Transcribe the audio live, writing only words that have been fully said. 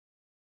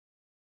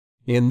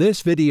In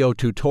this video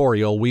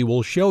tutorial, we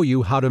will show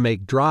you how to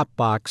make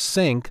Dropbox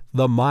sync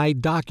the My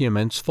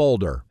Documents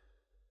folder.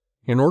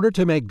 In order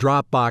to make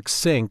Dropbox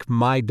sync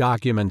My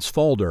Documents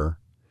folder,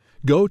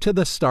 go to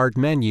the Start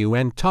menu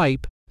and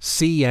type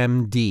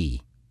CMD.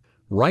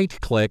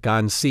 Right-click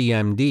on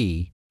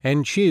CMD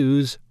and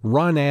choose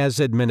Run as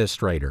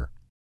Administrator.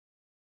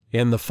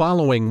 In the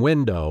following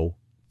window,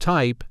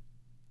 type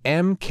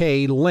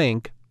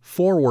mklink/D.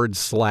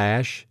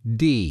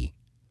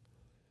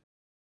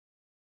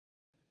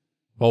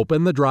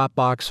 Open the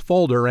Dropbox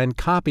folder and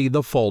copy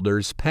the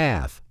folder's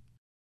path.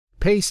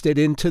 Paste it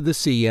into the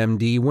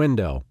CMD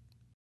window.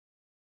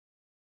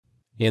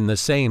 In the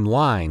same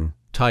line,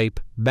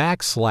 type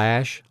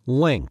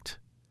 \linked.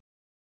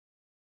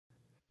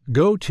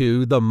 Go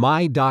to the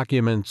My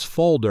Documents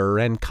folder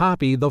and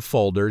copy the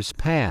folder's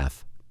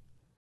path.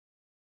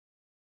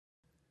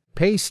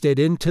 Paste it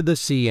into the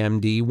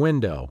CMD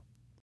window.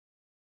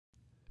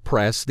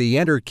 Press the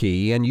Enter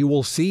key and you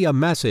will see a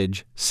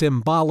message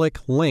Symbolic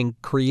Link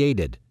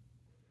created.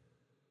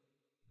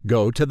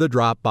 Go to the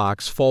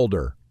Dropbox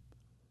folder.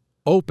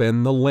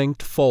 Open the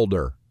linked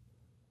folder.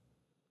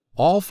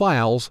 All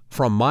files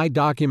from My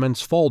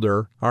Documents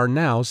folder are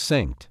now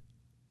synced.